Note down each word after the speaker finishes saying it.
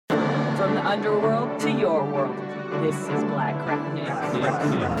From the underworld to your world, this is Black Craft News.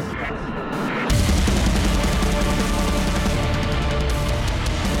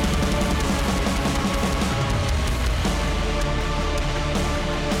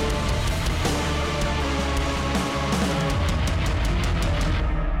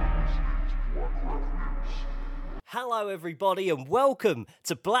 Hello everybody and welcome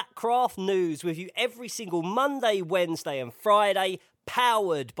to Blackcraft News with you every single Monday, Wednesday and Friday,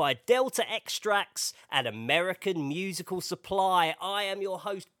 powered by Delta Extracts and American Musical Supply. I am your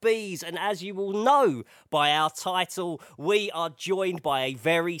host Bees, and as you will know by our title, we are joined by a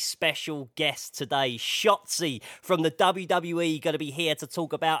very special guest today, Shotzi from the WWE, going to be here to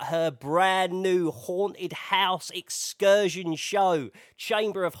talk about her brand new haunted house excursion show,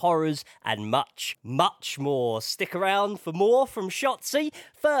 Chamber of Horrors, and much, much more. Stick around for more from Shotzi.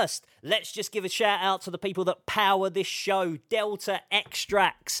 First, let's just give a shout out to the people that power this show. Delta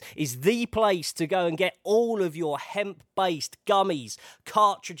Extracts is the place to go and get all of your hemp-based gummies,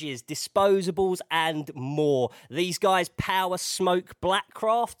 cartridges, disposables, and more. These guys power Smoke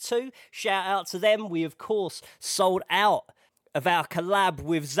Blackcraft too. Shout out to them. We, of course, sold out of our collab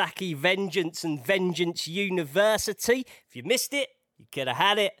with Zaki Vengeance and Vengeance University. If you missed it, you could have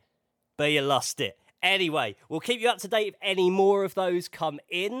had it, but you lost it. Anyway, we'll keep you up to date if any more of those come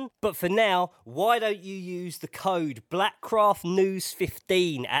in. But for now, why don't you use the code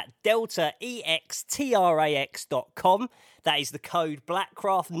BlackcraftNews15 at deltaextrax.com. That is the code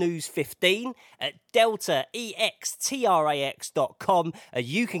BlackcraftNews15 at deltaextrax.com. And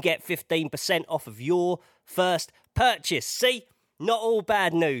you can get 15% off of your first purchase. See? Not all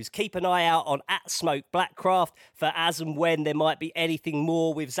bad news. Keep an eye out on @SmokeBlackcraft for as and when there might be anything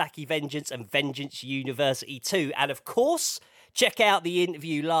more with Zaki Vengeance and Vengeance University too. And of course, check out the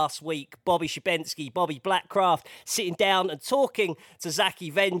interview last week. Bobby Shabensky, Bobby Blackcraft, sitting down and talking to Zaki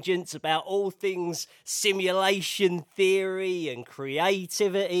Vengeance about all things simulation theory and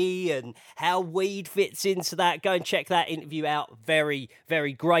creativity and how weed fits into that. Go and check that interview out. Very,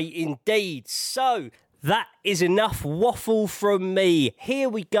 very great indeed. So, that is enough waffle from me. Here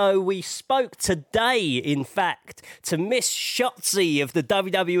we go. We spoke today, in fact, to Miss Shotzi of the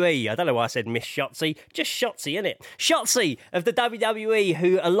WWE. I don't know why I said Miss Shotzi. Just Shotzi, innit? Shotzi of the WWE,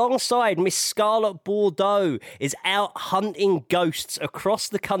 who, alongside Miss Scarlett Bordeaux, is out hunting ghosts across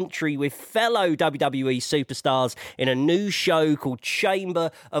the country with fellow WWE superstars in a new show called Chamber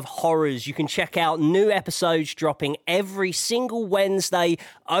of Horrors. You can check out new episodes dropping every single Wednesday,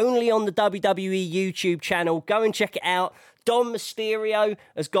 only on the WWE YouTube channel. Go and check it out. Dom Mysterio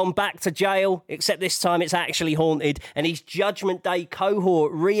has gone back to jail, except this time it's actually haunted, and his Judgment Day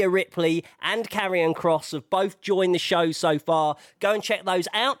cohort, Rhea Ripley and Karrion Kross, have both joined the show so far. Go and check those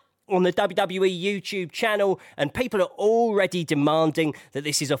out on the WWE YouTube channel, and people are already demanding that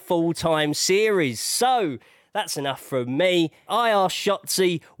this is a full-time series. So, that's enough from me. I asked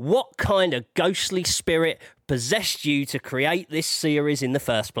Shotzi, what kind of ghostly spirit possessed you to create this series in the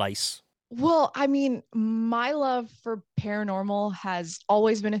first place? Well, I mean, my love for paranormal has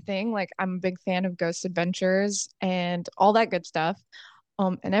always been a thing. Like, I'm a big fan of Ghost Adventures and all that good stuff,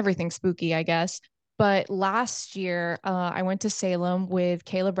 and everything spooky, I guess. But last year, I went to Salem with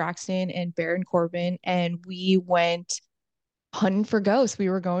Kayla Braxton and Baron Corbin, and we went hunting for ghosts. We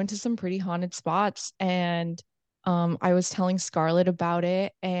were going to some pretty haunted spots, and I was telling Scarlett about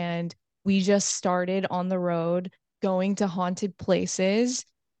it, and we just started on the road going to haunted places.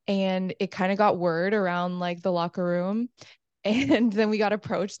 And it kind of got word around like the locker room. And then we got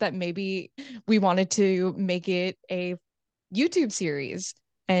approached that maybe we wanted to make it a YouTube series.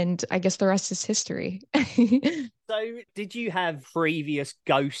 And I guess the rest is history. So, did you have previous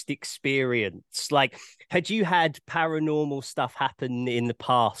ghost experience? Like, had you had paranormal stuff happen in the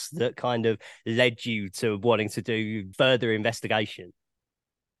past that kind of led you to wanting to do further investigation?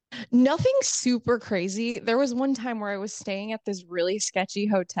 Nothing super crazy. There was one time where I was staying at this really sketchy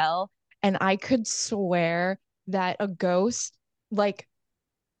hotel, and I could swear that a ghost like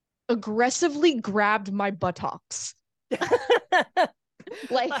aggressively grabbed my buttocks.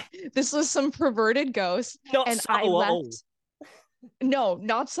 Like, this was some perverted ghost. Not and I subtle at all. left. No,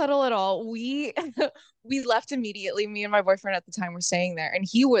 not subtle at all. We we left immediately. Me and my boyfriend at the time were staying there, and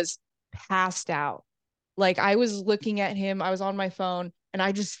he was passed out. Like, I was looking at him, I was on my phone, and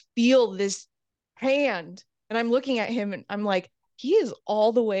I just feel this hand, and I'm looking at him, and I'm like, he is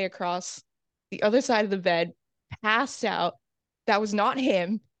all the way across the other side of the bed, passed out. That was not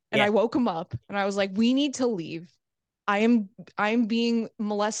him. And Yeah. I woke him up, and I was like, we need to leave. I'm being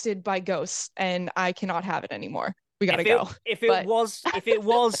molested by ghosts, and I cannot have it anymore. We gotta go. If it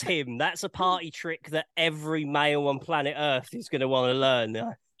was him, that's a party trick that every male on planet Earth is going to want to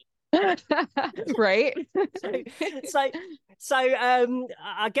learn. Right? So, so,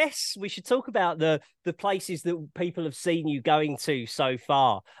 I guess we should talk about the places that people have seen you going to so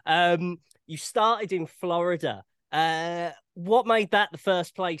far. You started in Florida. What made that the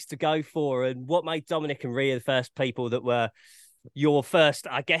first place to go for, and what made Dominic and Rhea the first people that were your first,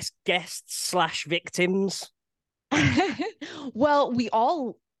 I guess, guests slash victims? Well, we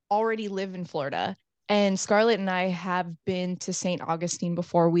all already live in Florida, and Scarlett and I have been to St. Augustine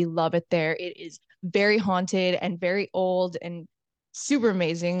before. We love it there. It is very haunted and very old and super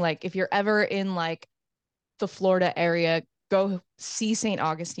amazing. Like if you're ever in like the Florida area, go see St.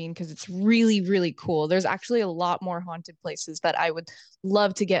 Augustine because it's really, really cool. There's actually a lot more haunted places that I would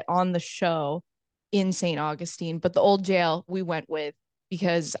love to get on the show in St. Augustine, but the old jail we went with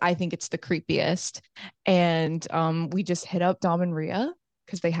because I think it's the creepiest. And we just hit up Dom and Rhea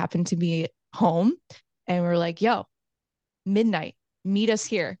because they happen to be home. And we're like, yo, midnight, meet us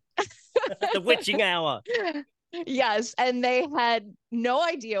here. The witching hour. Yes. And they had no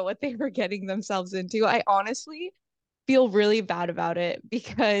idea what they were getting themselves into. I honestly feel really bad about it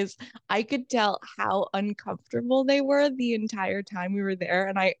because I could tell how uncomfortable they were the entire time we were there.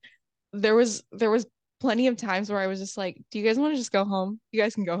 And there was plenty of times where I was just like, do you guys want to just go home? You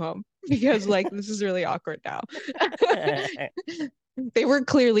guys can go home because like this is really awkward now. They were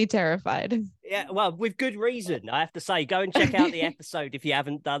clearly terrified. Yeah, well, with good reason, I have to say. Go and check out the episode if you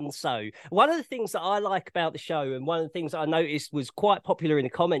haven't done so. One of the things that I like about the show, and one of the things that I noticed was quite popular in the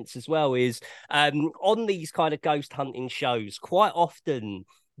comments as well, is on these kind of ghost hunting shows, quite often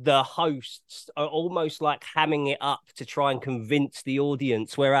the hosts are almost like hamming it up to try and convince the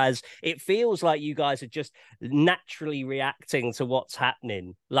audience, whereas it feels like you guys are just naturally reacting to what's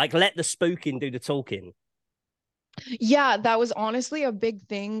happening. Like, let the spooking do the talking. Yeah, that was honestly a big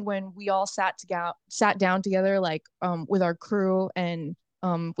thing when we all sat down together, like with our crew and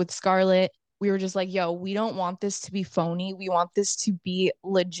with Scarlett. We were just like, yo, we don't want this to be phony. We want this to be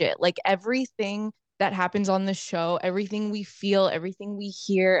legit. Like everything that happens on the show, everything we feel, everything we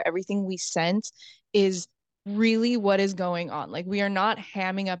hear, everything we sense is really what is going on. Like we are not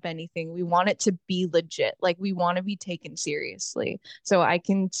hamming up anything. We want it to be legit. Like we want to be taken seriously. So I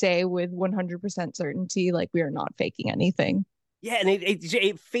can say with 100% certainty, like we are not faking anything. Yeah, and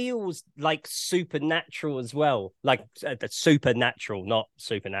it feels like supernatural as well, like supernatural, not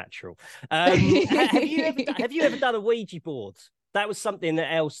supernatural. Have you ever done a Ouija board? That was something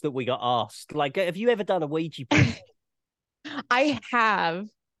else that we got asked. Like, have you ever done a Ouija board? I have.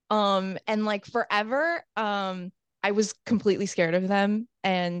 And like forever, I was completely scared of them.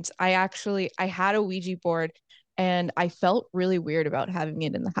 And I had a Ouija board and I felt really weird about having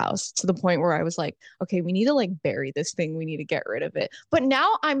it in the house to the point where I was like, okay, we need to like bury this thing. We need to get rid of it. But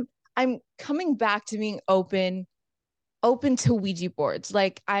now I'm coming back to being open to Ouija boards.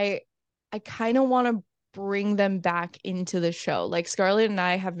 Like I kind of want to bring them back into the show. Like Scarlett and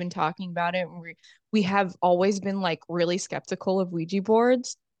I have been talking about it and we have always been like really skeptical of Ouija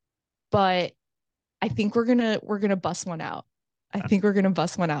boards, but I think we're gonna bust one out. I think we're gonna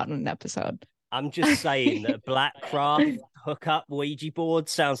bust one out in an episode. I'm just saying that Blackcraft hookup Ouija board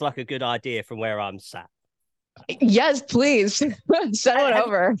sounds like a good idea from where I'm sat. Yes, please send one Have,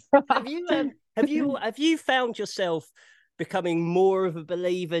 over. have you found yourself becoming more of a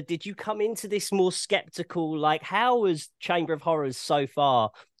believer? Did you come into this more skeptical? Like, how has Chamber of Horrors so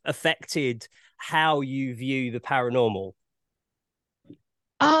far affected how you view the paranormal?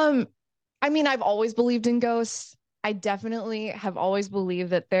 Um, I mean, I've always believed in ghosts. I definitely have always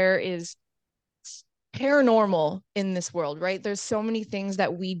believed that there is paranormal in this world, right? There's so many things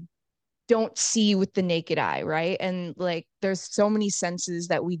that we don't see with the naked eye, right? And like there's so many senses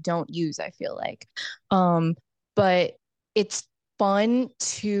that we don't use, I feel like. But it's fun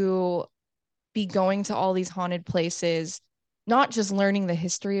to be going to all these haunted places, not just learning the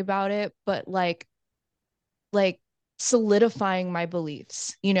history about it, but like solidifying my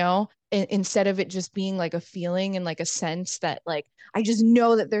beliefs, instead of it just being like a feeling and like a sense that like I just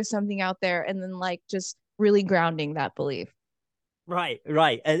know that there's something out there and then like just really grounding that belief. Right,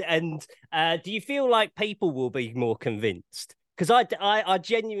 right. And do you feel like people will be more convinced? Because I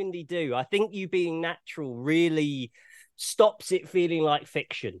genuinely do. I think you being natural really stops it feeling like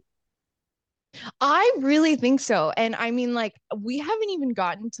fiction. I really think so. And I mean, like, we haven't even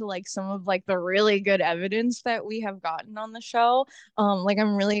gotten to like some of like the really good evidence that we have gotten on the show. Like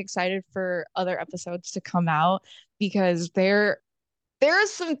I'm really excited for other episodes to come out because there are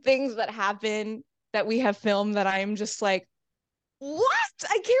some things that happen that we have filmed that I'm just like, what?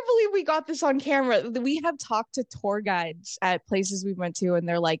 I can't believe we got this on camera. We have talked to tour guides at places we went to, and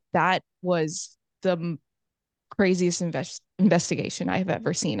they're like, that was the craziest investigation I've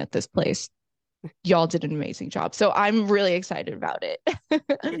ever seen at this place. Y'all did an amazing job. So I'm really excited about it.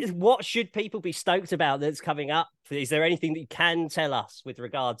 What should people be stoked about that's coming up? Is there anything that you can tell us with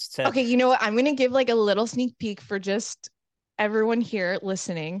regards to... Okay, you know what? I'm going to give like a little sneak peek for just everyone here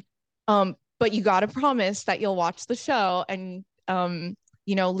listening. But you got to promise that you'll watch the show and,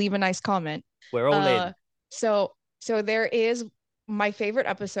 leave a nice comment. We're all in. So there is my favorite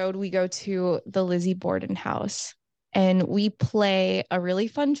episode. We go to the Lizzie Borden house and we play a really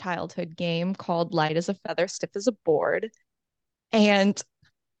fun childhood game called Light as a Feather, Stiff as a Board. And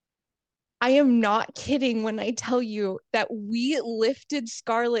I am not kidding when I tell you that we lifted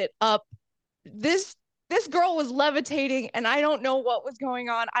Scarlett up. This girl was levitating and I don't know what was going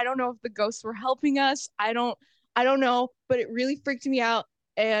on. I don't know if the ghosts were helping us. I don't know, but it really freaked me out.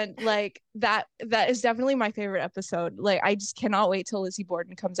 And like that is definitely my favorite episode. Like I just cannot wait till Lizzie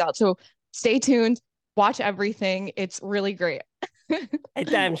Borden comes out. So stay tuned, watch everything. It's really great.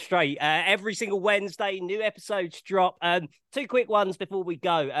 Damn straight. Every single Wednesday, new episodes drop. Two quick ones before we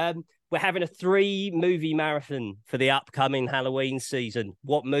go. We're having a 3-movie marathon for the upcoming Halloween season.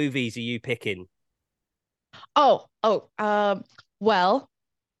 What movies are you picking? Well,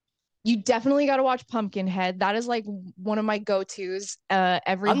 you definitely got to watch Pumpkinhead. That is like one of my go-tos.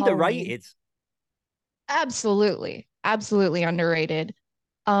 Every underrated. Halloween. Absolutely underrated.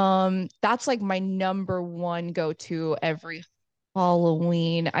 That's like my number one go-to every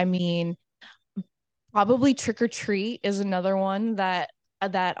Halloween. I mean, probably Trick or Treat is another one that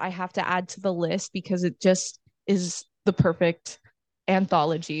I have to add to the list because it just is the perfect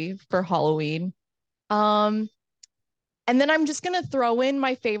anthology for Halloween. And then I'm just gonna throw in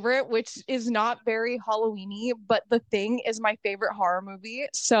my favorite, which is not very Halloween-y, but The Thing is my favorite horror movie.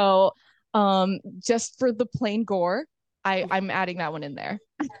 So just for the plain gore, I'm adding that one in there.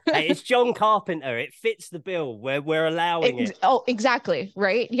 Hey, it's John Carpenter. It fits the bill. We're allowing it. Oh, exactly.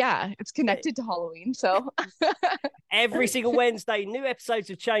 Right. Yeah. It's connected to Halloween. So every single Wednesday, new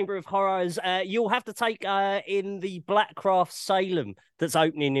episodes of Chamber of Horrors. You'll have to take in the Blackcraft Salem that's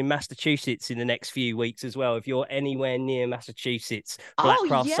opening in Massachusetts in the next few weeks as well. If you're anywhere near Massachusetts,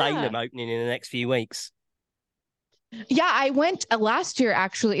 Blackcraft Salem opening in the next few weeks. Yeah, I went last year,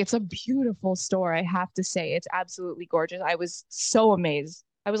 actually. It's a beautiful store, I have to say. It's absolutely gorgeous. I was so amazed.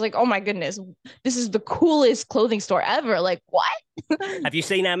 I was like, oh my goodness, this is the coolest clothing store ever. Like, what? Have you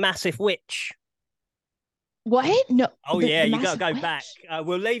seen our massive witch? What? No. Oh, yeah, you got to go back.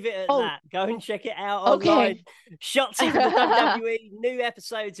 We'll leave it at that. Go and check it out online. Shotzi from the WWE, new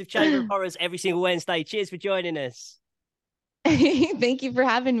episodes of Chamber of Horrors every single Wednesday. Cheers for joining us. Thank you for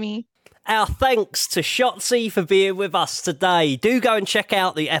having me. Our thanks to Shotzi for being with us today. Do go and check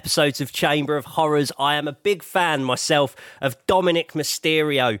out the episodes of Chamber of Horrors. I am a big fan myself of Dominic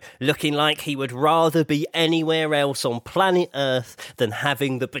Mysterio, looking like he would rather be anywhere else on planet Earth than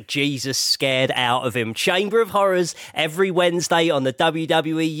having the bejesus scared out of him. Chamber of Horrors every Wednesday on the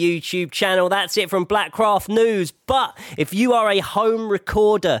WWE YouTube channel. That's it from Blackcraft News. But if you are a home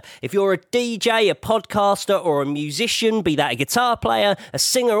recorder, if you're a DJ, a podcaster, or a musician, be that a guitar player, a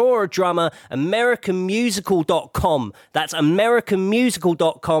singer, or a drummer, AmericanMusical.com. That's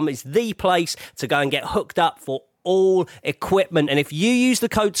AmericanMusical.com is the place to go and get hooked up for all equipment. And if you use the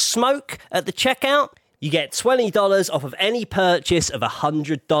code SMOKE at the checkout, you get $20 off of any purchase of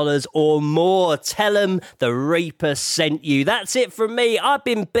 $100 or more. Tell them the Reaper sent you. That's it from me. I've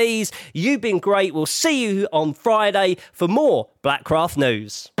been Bees. You've been great. We'll see you on Friday for more Blackcraft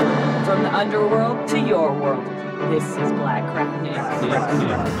News. From the underworld to your world, this is Blackcraft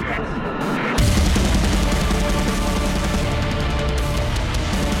News.